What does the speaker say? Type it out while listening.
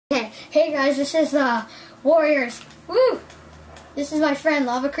Hey guys, this is Warriors. Woo! This is my friend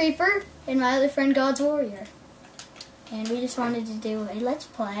Lava Creeper and my other friend God's Warrior. And we just wanted to do a let's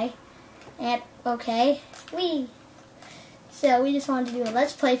play. And okay, so we just wanted to do a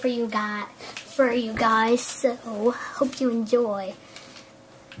let's play for you guys. So hope you enjoy.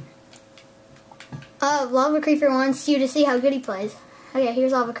 Lava Creeper wants you to see how good he plays. Okay,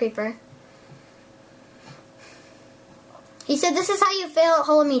 here's Lava Creeper. He said this is how you fail at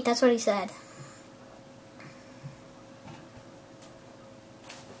Hollow Meat. That's what he said.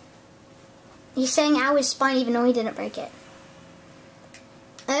 He's saying ow his spine even though he didn't break it.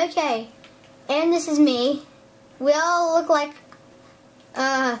 Okay. And this is me. We all look like,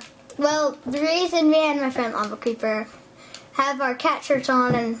 well, the reason me and my friend Lava Creeper have our cat shirts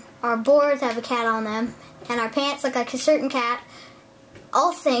on and our boards have a cat on them and our pants look like a certain cat,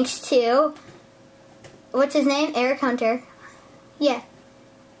 all thanks to, what's his name? Eric Hunter. Yeah.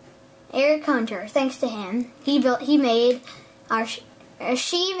 Eric Hunter. Thanks to him. She made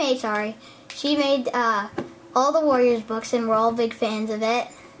all the Warriors books and we're all big fans of it.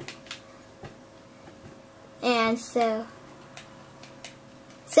 And so,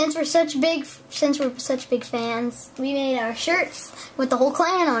 since we're such big fans, we made our shirts with the whole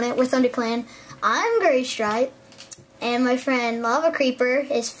clan on it. We're Thunder Clan. I'm Gray Stripe, and my friend Lava Creeper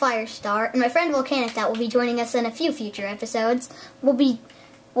is Firestar, and my friend Volcanic that will be joining us in a few future episodes will be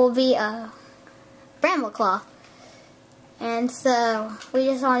Brambleclaw. And so we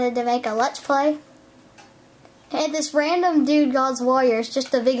just wanted to make a let's play. And this random dude, God's Warrior, is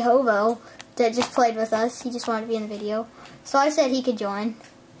just a big hobo that just played with us. He just wanted to be in the video. So I said he could join.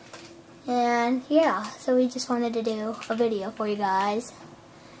 And yeah, so we just wanted to do a video for you guys.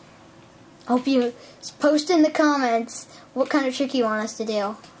 Hope you post in the comments what kind of trick you want us to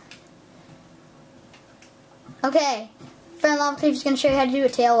do. Okay, friend Lava Creeper is going to show you how to do a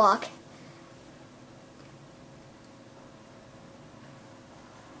tail walk.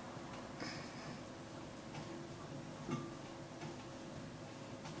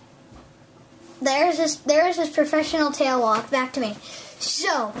 There's his professional tail walk. Back to me.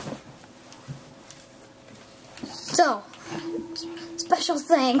 So, special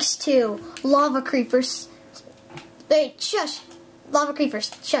thanks to Lava Creepers. Hey, shush! Lava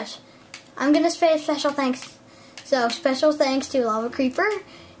Creepers, shush. I'm gonna say special thanks. So, special thanks to Lava Creeper,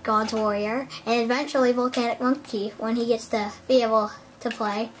 God's Warrior, and eventually Volcanic Monkey when he gets to be able to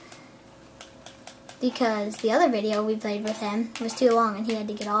play. Because the other video we played with him was too long and he had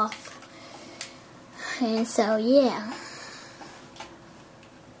to get off. And so, yeah.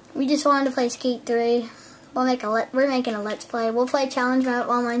 We just wanted to play Skate 3. We're making a let's play. We'll play Challenge Map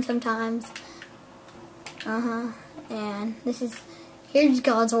online sometimes. And here's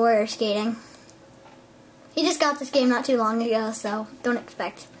God's Warrior skating. He just got this game not too long ago, so don't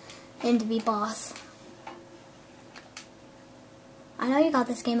expect him to be boss. I know you got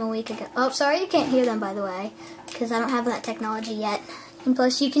this game a week ago. Oh, sorry you can't hear them, by the way, because I don't have that technology yet. And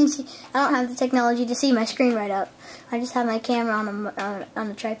plus, you can see, I don't have the technology to see my screen right up. I just have my camera on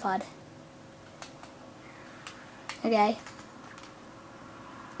a tripod. Okay.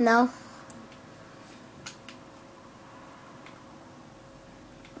 No.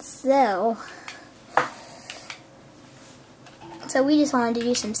 So we just wanted to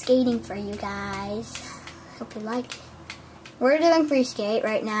do some skating for you guys. Hope you like it. We're doing free skate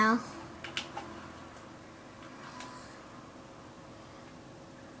right now.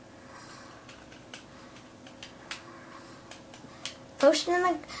 Post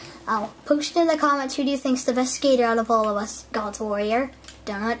in the comments who do you think's the best skater out of all of us. God's Warrior,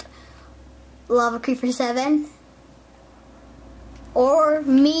 Donut, Lava Creeper 7, or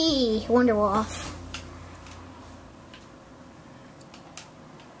me, Wonderwolf.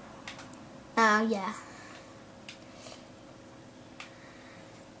 Yeah.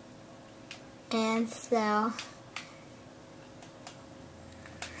 And so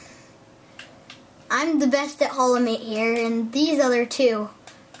I'm the best at Hollow Meat here, and these other two.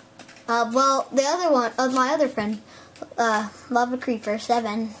 Well, the other one, my other friend, Lava Creeper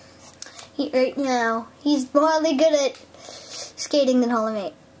 7. Right now, he's more good at skating than Hollow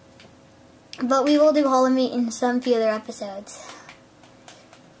Meat. But we will do Hollow Meat in some few other episodes.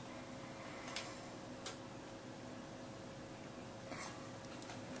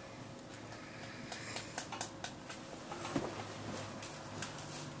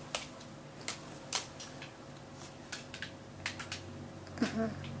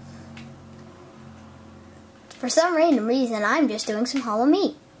 For some random reason, I'm just doing some Hollow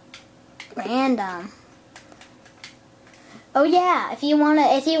Meat. Random. Oh yeah, if you wanna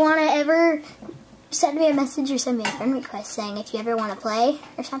ever send me a message or send me a friend request saying if you ever want to play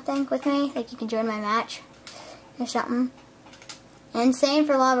or something with me, like you can join my match or something. And same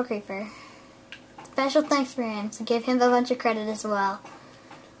for Lava Creeper. Special thanks for him, so give him a bunch of credit as well.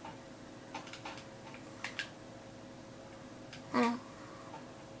 I know.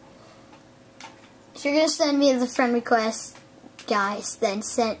 If you're gonna send me the friend request, guys, then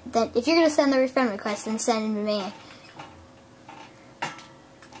if you're gonna send the friend request, then send it to me.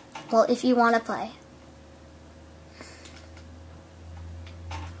 Well, if you want to play.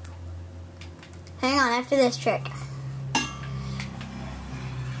 Hang on, after this trick.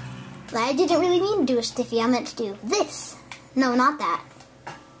 I didn't really mean to do a stiffy, I meant to do this. No, not that.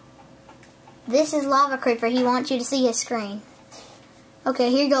 This is Lava Creeper, he wants you to see his screen. Okay,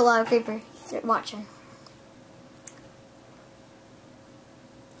 here you go, Lava Creeper. Start watching.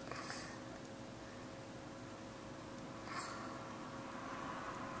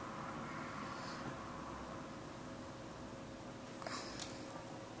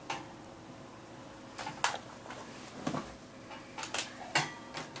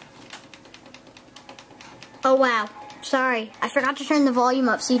 Oh wow, sorry. I forgot to turn the volume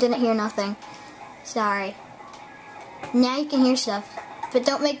up so you didn't hear nothing. Sorry. Now you can hear stuff. But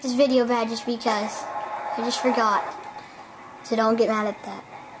don't make this video bad just because. I just forgot. So don't get mad at that.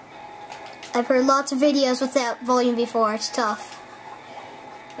 I've heard lots of videos without volume before. It's tough.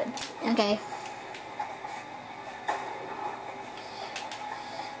 But, okay.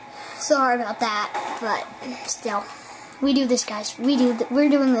 Sorry about that, but still. We do this, guys. We're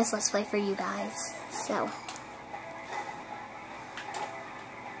doing this Let's Play for you guys. So.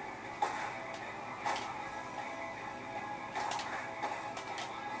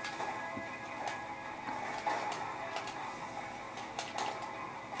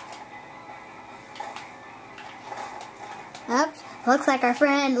 Oops, looks like our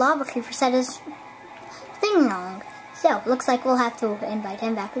friend Lava Creeper said his thing wrong. So, looks like we'll have to invite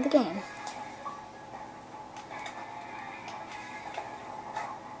him back to the game.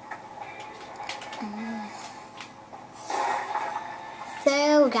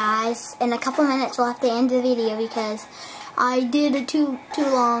 So, guys, in a couple minutes we'll have to end the video because I did a too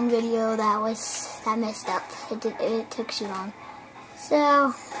long video that messed up. It took too long.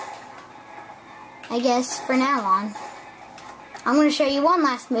 So, I guess for now on, I'm going to show you one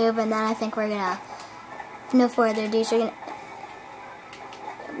last move, and then I think we're going to, no further ado, so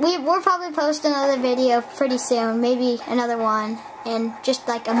we'll probably post another video pretty soon, maybe another one in just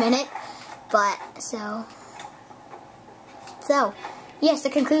like a minute, but, so, yes,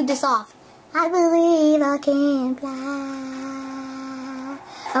 to conclude this off, I believe I can fly.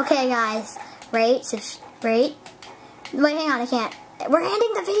 Okay, guys, wait, hang on, I can't, we're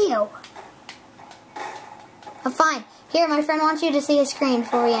ending the video. Oh, fine. Here, my friend wants you to see his screen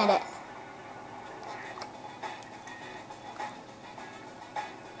before we end it.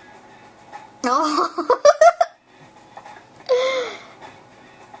 Oh.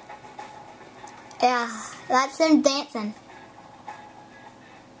 Yeah, that's him dancing.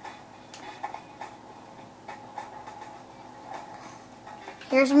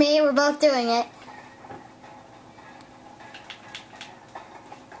 Here's me, we're both doing it.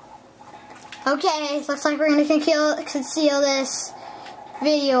 Okay, looks like we're going to conceal this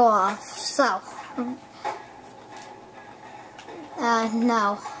video off. So,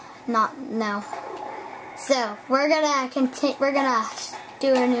 no. So, we're gonna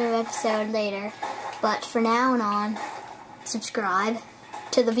do a new episode later. But for now on, subscribe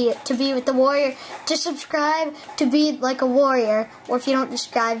to be with the warrior. Just subscribe to be like a warrior. Or if you don't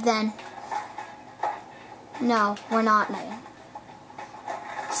subscribe, then no, we're not.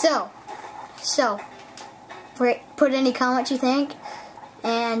 So, put any comments you think,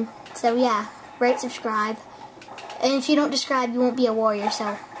 and so yeah, rate, subscribe, and if you don't subscribe, you won't be a warrior.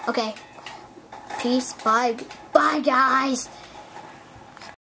 So, okay, peace, bye guys.